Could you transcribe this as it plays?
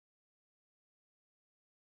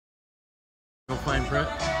No fine print.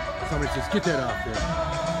 Somebody says, get that off there.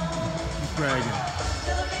 He's bragging.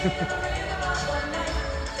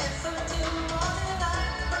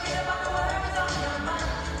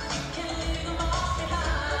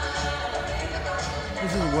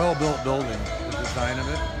 This is a well-built building. The design of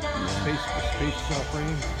it, the space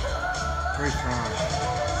frame, very strong.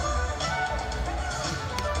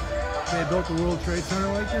 If they had built the World Trade Center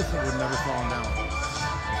like this, it would never fall down.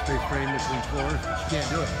 The space frame between floors, but you can't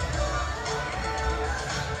do it.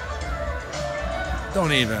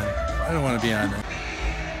 Don't even. I don't want to be on there.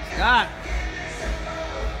 Scott!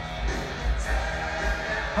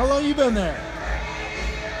 How long you been there?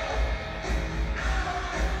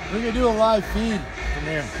 We're gonna do a live feed from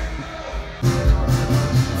there.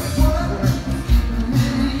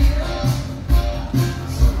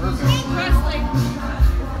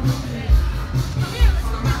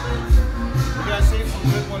 We gotta save some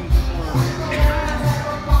good ones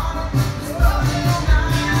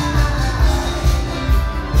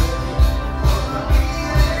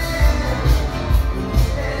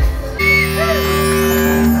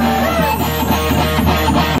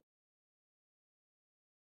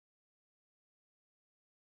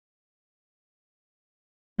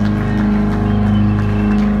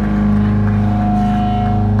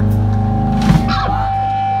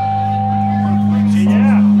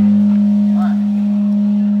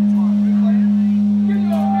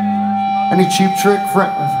Any Cheap Trick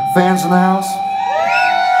fans in the house?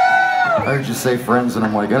 I heard you say friends, and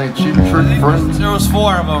I'm like, any Cheap Trick friends? There was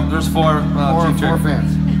 4 of them. There's 4 Four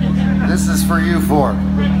fans. This is for you 4.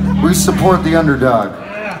 We support the underdog.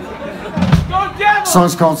 The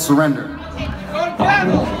song's called Surrender.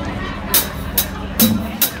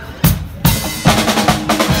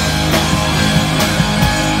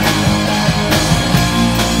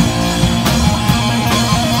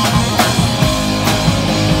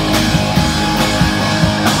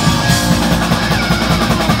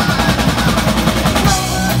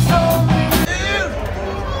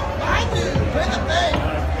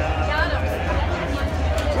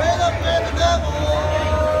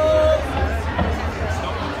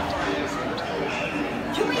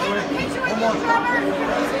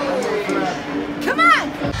 Come on!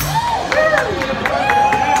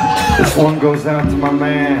 This one goes out to my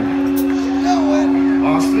man,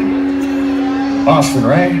 Austin. Austin,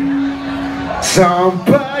 right?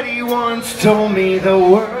 Somebody once told me the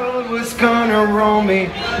world was gonna roll me.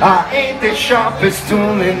 I ain't the sharpest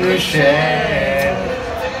tool in the shed.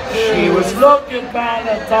 She was looking by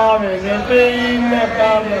the timing and being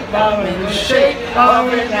about the bombing, the shape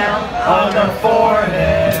of it now on her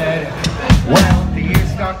forehead. Well, the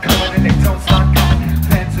years start coming and they don't start coming.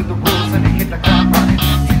 Fans to the rules and they hit the ground running.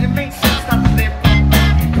 Didn't make sense not to live.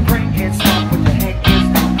 The brain can't stop when the head gets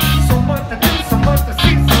down. So much to do, so much to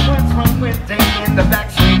see, so much fun with day in the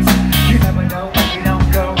back streets. You never know when you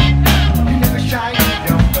don't go. You never shy, you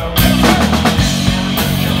don't go.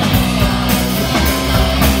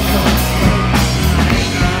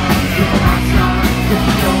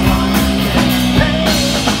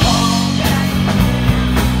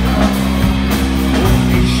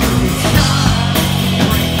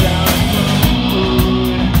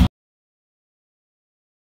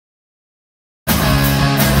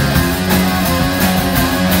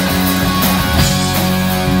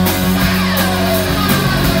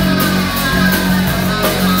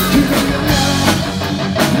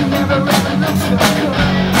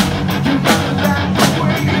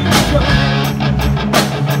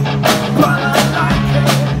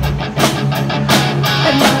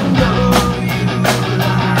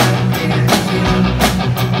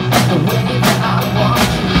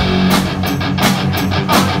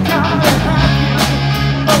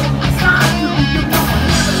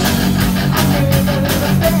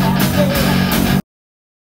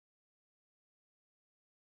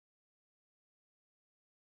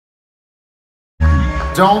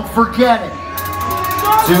 Don't forget it.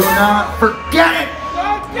 Do not forget it.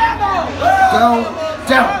 Go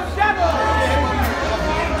devil.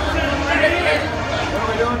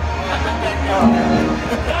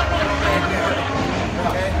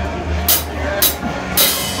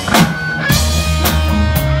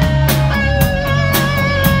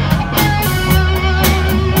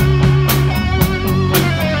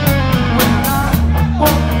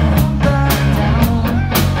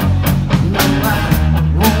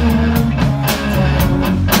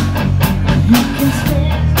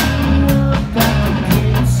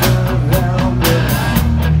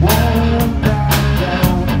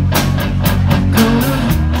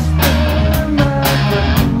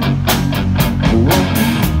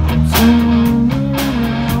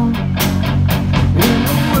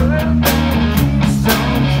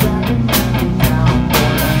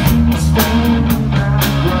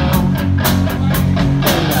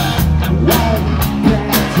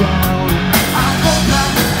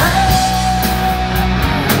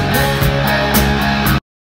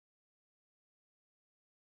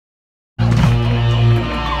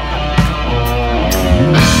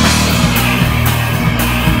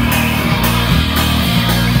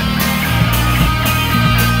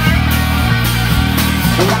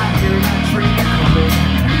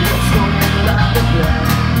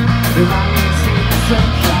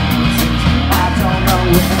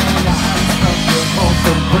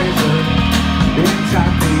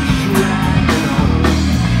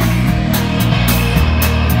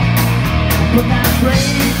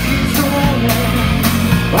 train keeps rolling,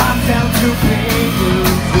 I'm down to pay you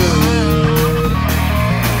good.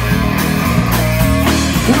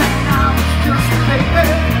 When I was just a baby,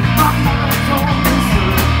 my mother told me so.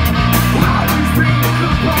 Always bring a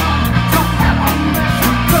good boy, don't ever mess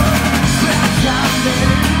with her. Best time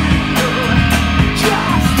letting you know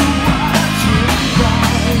just to watch you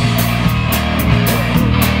cry.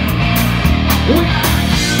 When I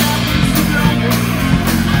hear all this tonight,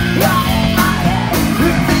 all my head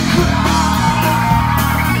with the cry.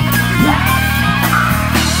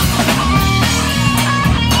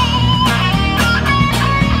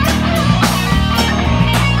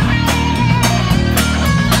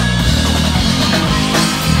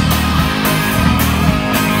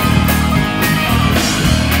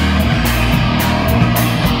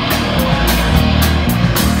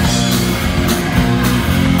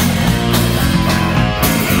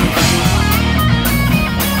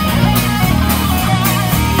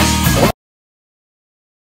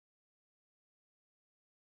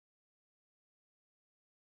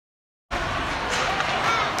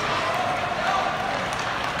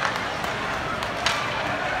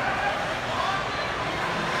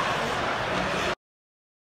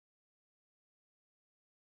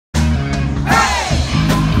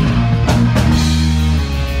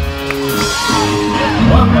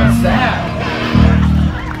 What was that?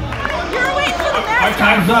 Our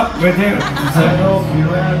time's up right there. I hope you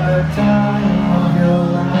had the time.